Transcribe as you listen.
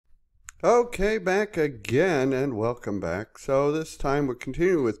Okay, back again and welcome back. So this time we're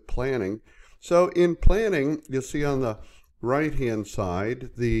continuing with planning. So in planning, you'll see on the right-hand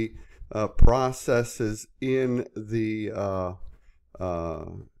side the processes in the or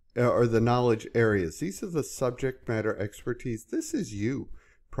the knowledge areas. These are the subject matter expertise. This is you,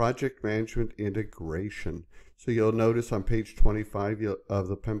 project management integration. So you'll notice on page 25 of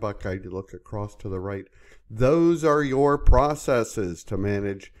the PMBOK guide, you look across to the right. Those are your processes to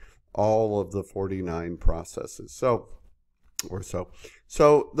manage all of the 49 processes. So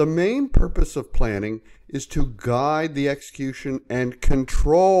the main purpose of planning is to guide the execution and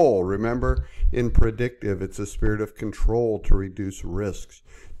control. Remember, in predictive, it's a spirit of control to reduce risks,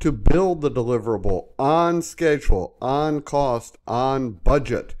 to build the deliverable on schedule, on cost, on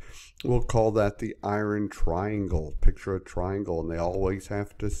budget. We'll call that the iron triangle. Picture a triangle, and they always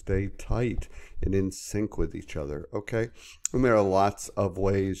have to stay tight and in sync with each other, okay? And there are lots of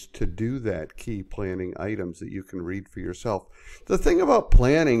ways to do that, key planning items that you can read for yourself. The thing about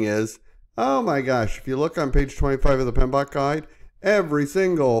planning is, oh my gosh, if you look on page 25 of the PMBOK guide, every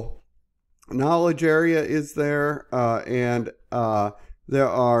single knowledge area is there, and there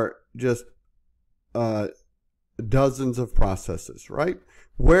are just dozens of processes, right?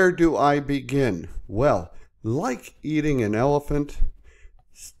 Where do I begin? Well, like eating an elephant,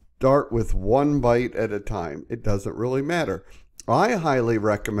 start with one bite at a time. It doesn't really matter. I highly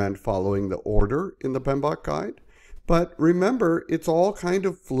recommend following the order in the PMBOK guide, but remember, it's all kind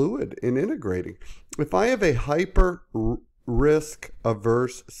of fluid in integrating. If I have a hyper risk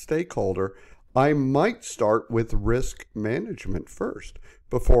averse stakeholder, I might start with risk management first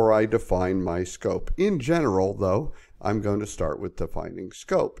before I define my scope. In general, though, I'm going to start with defining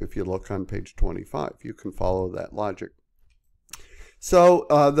scope. If you look on page 25, you can follow that logic. So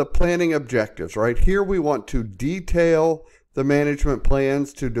the planning objectives, right? Here we want to detail the management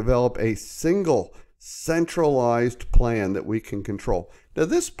plans to develop a single centralized plan that we can control. Now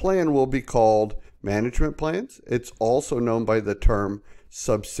this plan will be called management plans. It's also known by the term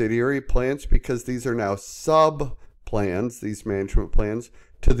subsidiary plans because these are now sub-plans, these management plans,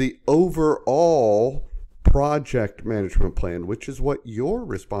 to the overall project management plan, which is what you're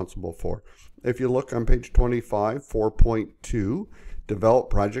responsible for. If you look on page 25, 4.2, develop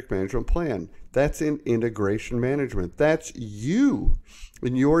project management plan. That's in integration management. That's you,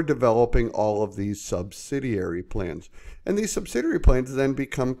 and you're developing all of these subsidiary plans. And these subsidiary plans then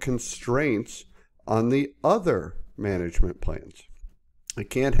become constraints on the other management plans. I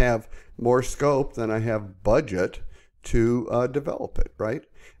can't have more scope than I have budget to develop it, right?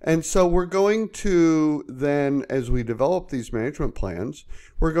 And so we're going to then, as we develop these management plans,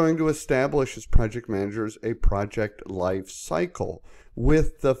 we're going to establish as project managers a project life cycle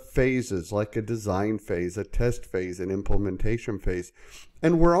with the phases, like a design phase, a test phase, an implementation phase.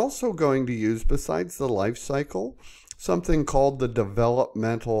 And we're also going to use, besides the life cycle, something called the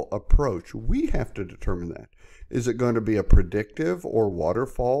developmental approach. We have to determine that. Is it going to be a predictive or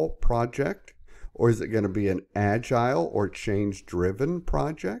waterfall project? Or is it going to be an agile or change-driven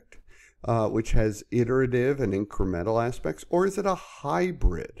project, which has iterative and incremental aspects? Or is it a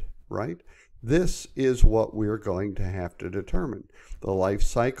hybrid, right? This is what we're going to have to determine, the life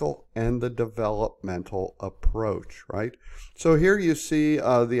cycle and the developmental approach, right? So here you see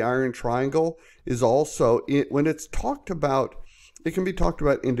the iron triangle is also, when it's talked about, it can be talked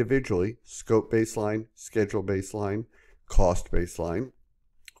about individually, scope baseline, schedule baseline, cost baseline.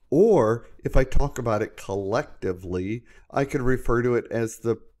 Or if I talk about it collectively, I could refer to it as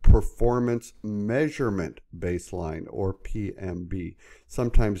the performance measurement baseline, or PMB,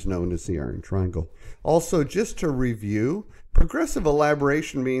 sometimes known as the iron triangle. Also, just to review, progressive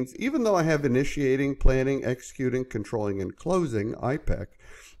elaboration means even though I have initiating, planning, executing, controlling, and closing, IPEC,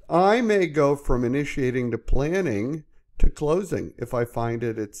 I may go from initiating to planning to closing. If I find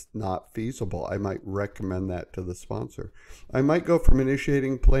it's not feasible, I might recommend that to the sponsor. I might go from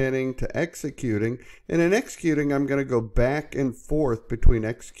initiating planning to executing, and in executing I'm going to go back and forth between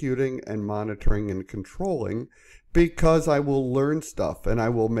executing and monitoring and controlling, because I will learn stuff and I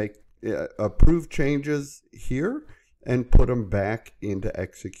will make approve changes here and put them back into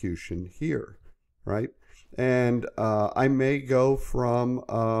execution here, right? And I may go from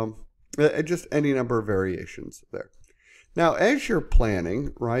just any number of variations there. Now, as you're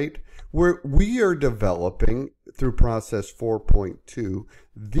planning, right, we are developing through process 4.2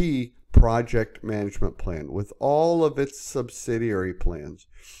 the project management plan with all of its subsidiary plans.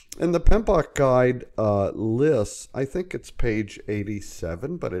 And the PMBOK guide lists, I think it's page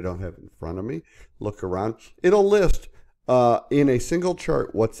 87, but I don't have it in front of me. Look around. It'll list in a single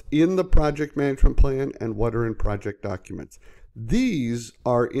chart what's in the project management plan and what are in project documents. These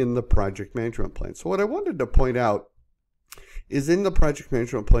are in the project management plan. So what I wanted to point out is in the project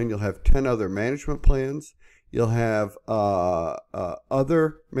management plan, you'll have 10 other management plans. You'll have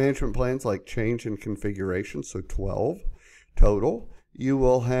other management plans like change and configuration, so 12 total. You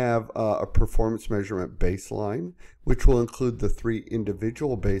will have a performance measurement baseline, which will include the 3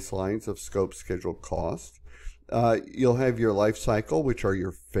 individual baselines of scope, schedule, cost. You'll have your life cycle, which are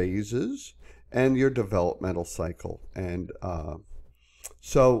your phases, and your developmental cycle. And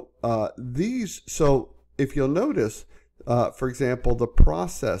so if you'll notice, for example, the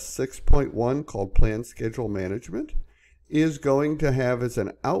process 6.1 called Plan Schedule Management is going to have as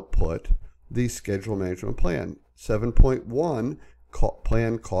an output the Schedule Management Plan. 7.1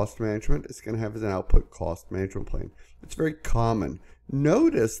 Plan Cost Management is going to have as an output Cost Management Plan. It's very common.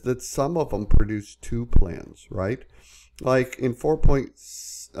 Notice that some of them produce 2 plans, right? Like in 4.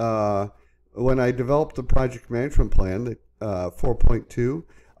 When I developed the project management plan, 4.2,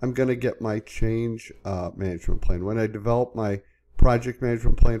 I'm going to get my change management plan. When I develop my project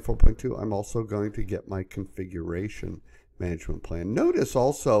management plan 4.2, I'm also going to get my configuration management plan. Notice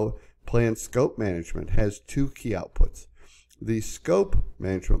also plan scope management has 2 key outputs, the scope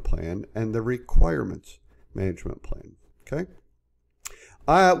management plan and the requirements management plan. Okay.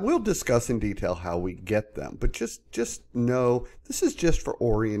 We'll discuss in detail how we get them, but just know this is just for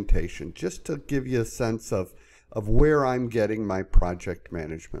orientation, just to give you a sense of where I'm getting my project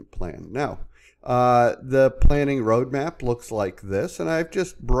management plan. Now, the planning roadmap looks like this, and I've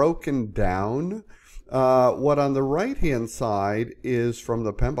just broken down what on the right-hand side is from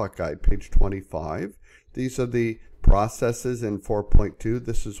the PMBOK guide, page 25. These are the processes in 4.2.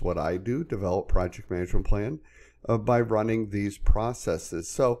 This is what I do, develop project management plan by running these processes.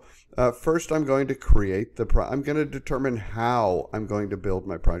 So first I'm going to create I'm going to determine how I'm going to build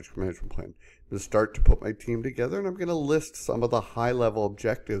my project management plan. I'm going to start to put my team together, and I'm going to list some of the high-level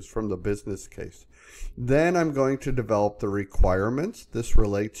objectives from the business case. Then I'm going to develop the requirements. This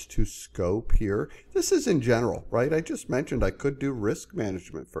relates to scope here. This is in general, right? I just mentioned I could do risk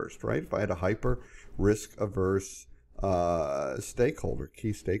management first, right? If I had a hyper risk-averse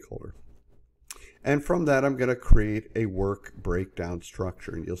key stakeholder. And from that, I'm going to create a work breakdown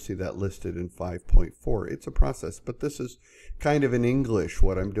structure, and you'll see that listed in 5.4. It's a process, but this is kind of in English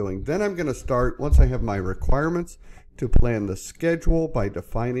what I'm doing. Then I'm going to start, once I have my requirements, to plan the schedule by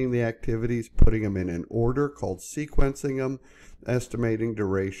defining the activities, putting them in an order called sequencing them, estimating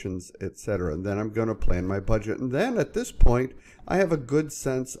durations, etc. And then I'm going to plan my budget. And then at this point, I have a good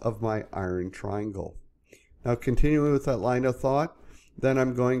sense of my iron triangle. Now, continuing with that line of thought, then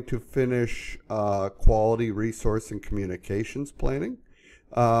I'm going to finish quality, resource, and communications planning,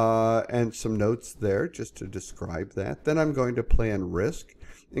 and some notes there just to describe that. Then I'm going to plan risk,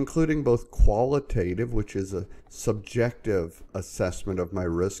 including both qualitative, which is a subjective assessment of my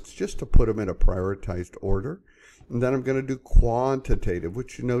risks, just to put them in a prioritized order. And then I'm going to do quantitative,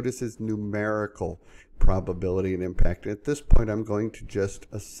 which you notice is numerical probability and impact. And at this point, I'm going to just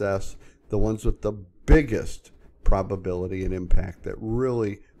assess the ones with the biggest probability and impact that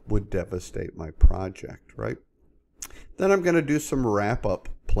really would devastate my project, right? Then I'm going to do some wrap-up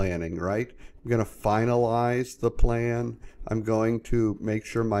planning, right? I'm going to finalize the plan. I'm going to make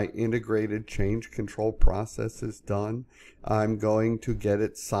sure my integrated change control process is done. I'm going to get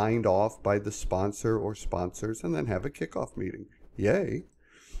it signed off by the sponsor or sponsors and then have a kickoff meeting. Yay!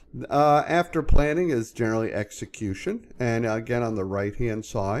 After planning is generally execution, and again on the right-hand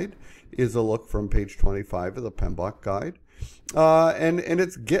side is a look from page 25 of the PMBOK guide. And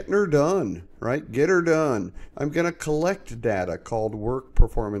it's getting her done, right? Get her done. I'm going to collect data called work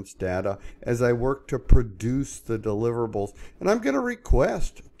performance data as I work to produce the deliverables. And I'm going to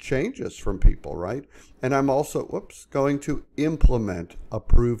request changes from people, right? And I'm also, going to implement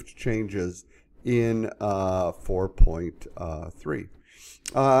approved changes in 4.3.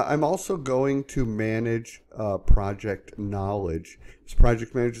 I'm also going to manage project knowledge. As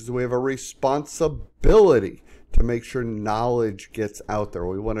project managers, we have a responsibility to make sure knowledge gets out there.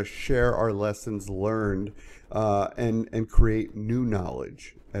 We want to share our lessons learned and create new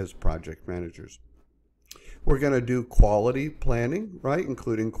knowledge as project managers. We're going to do quality planning, right,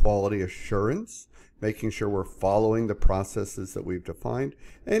 including quality assurance, making sure we're following the processes that we've defined,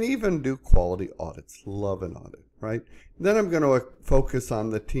 and even do quality audits. Love an audit, right? Then I'm going to focus on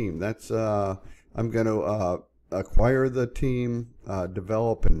the team. That's I'm going to acquire the team,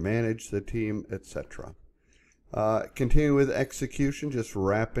 develop and manage the team, etc. Continue with execution, just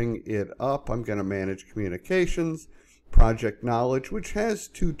wrapping it up. I'm going to manage communications, project knowledge, which has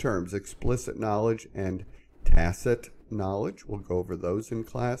 2 terms, explicit knowledge and tacit knowledge. We'll go over those in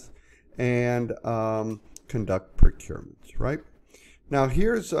class. And conduct procurements, right? Now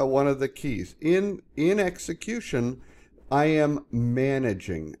here's one of the keys. In execution, I am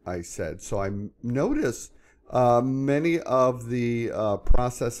managing, I said. So I notice many of the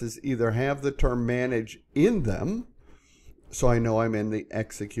processes either have the term manage in them, so I know I'm in the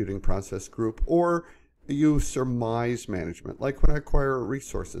executing process group, or you surmise management. Like when I acquire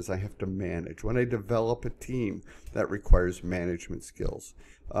resources, I have to manage. When I develop a team, that requires management skills.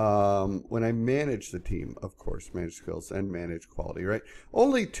 When I manage the team, of course, manage skills and manage quality, right?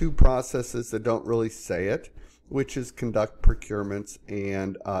 Only two processes that don't really say it, which is conduct procurements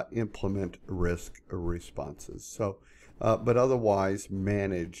and implement risk responses. So, but otherwise,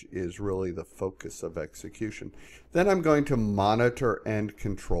 manage is really the focus of execution. Then I'm going to monitor and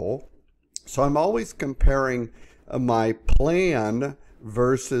control. So I'm always comparing my plan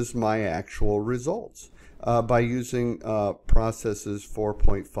versus my actual results by using processes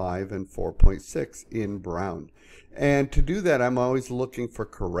 4.5 and 4.6 in Brown. And to do that, I'm always looking for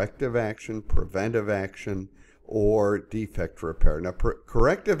corrective action, preventive action, or defect repair. Now,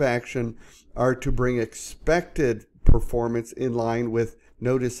 corrective action are to bring expected performance in line with,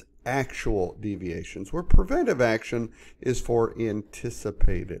 notice, actual deviations, where preventive action is for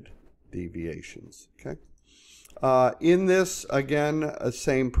anticipated deviations. Okay. In this, again,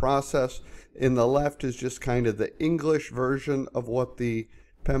 same process. In the left is just kind of the English version of what the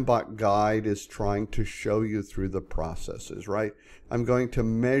PMBOK guide is trying to show you through the processes, right? I'm going to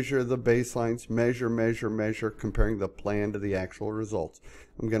measure the baselines, measure, comparing the plan to the actual results.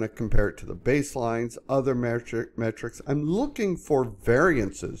 I'm going to compare it to the baselines, other metrics. I'm looking for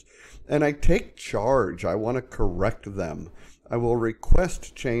variances, and I take charge. I want to correct them. I will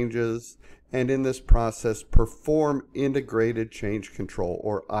request changes, and in this process, perform integrated change control,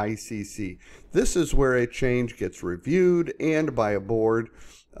 or ICC. This is where a change gets reviewed and by a board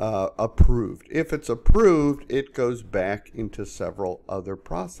approved. If it's approved, it goes back into several other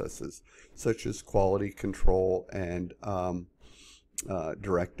processes, such as quality control and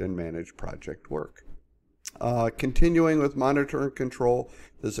direct and manage project work. Continuing with monitor and control,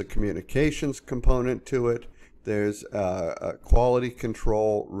 there's a communications component to it. There's quality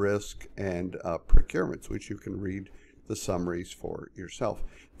control, risk, and procurements, which you can read the summaries for yourself.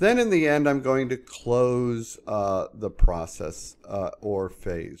 Then in the end, I'm going to close the process or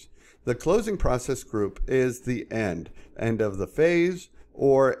phase. The closing process group is the end of the phase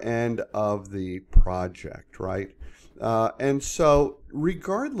or end of the project, right? And so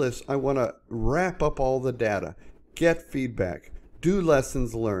regardless, I want to wrap up all the data, get feedback, do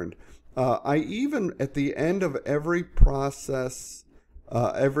lessons learned. I even, at the end of every process,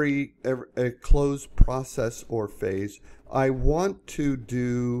 every closed process or phase, I want to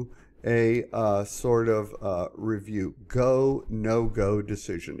do a sort of review, go, no-go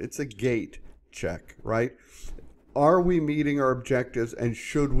decision. It's a gate check, right? Are we meeting our objectives, and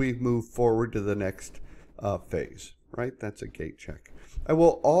should we move forward to the next phase, right? That's a gate check. I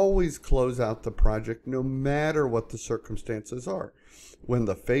will always close out the project no matter what the circumstances are. When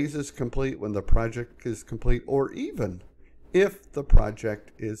the phase is complete, when the project is complete, or even if the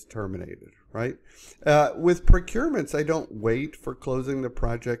project is terminated, right? With procurements, I don't wait for closing the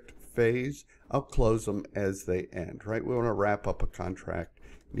project phase. I'll close them as they end, right? We want to wrap up a contract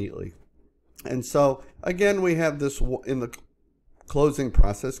neatly. And so, again, we have this in the closing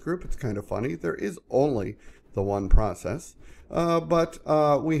process group. It's kind of funny. There is only the one process,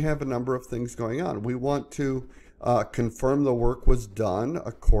 but we have a number of things going on. We want to confirm the work was done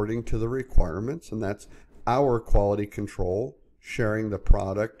according to the requirements, and that's our quality control, sharing the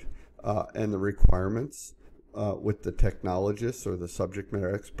product and the requirements with the technologists or the subject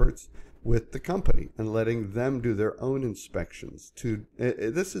matter experts with the company, and letting them do their own inspections.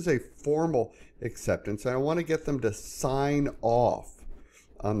 This is a formal acceptance, and I want to get them to sign off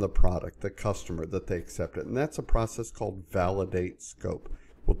on the product, the customer, that they accept it. And that's a process called validate scope.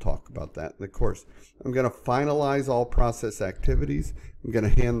 We'll talk about that in the course. I'm going to finalize all process activities. I'm going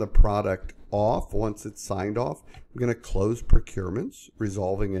to hand the product off once it's signed off. I'm going to close procurements,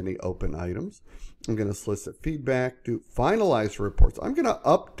 resolving any open items. I'm going to solicit feedback, do finalize reports. I'm going to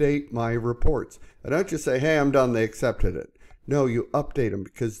update my reports. I don't just say, hey, I'm done, they accepted it. No, you update them,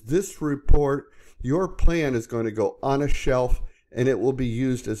 because this report, your plan is going to go on a shelf, and it will be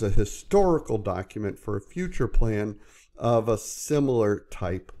used as a historical document for a future plan of a similar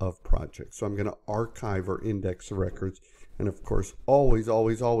type of project. So I'm going to archive or index the records. And of course, always,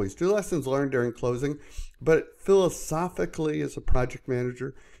 always, always do lessons learned during closing. But philosophically, as a project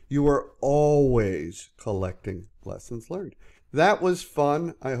manager, you are always collecting lessons learned. That was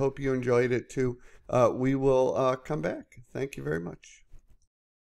fun. I hope you enjoyed it too. We will come back. Thank you very much.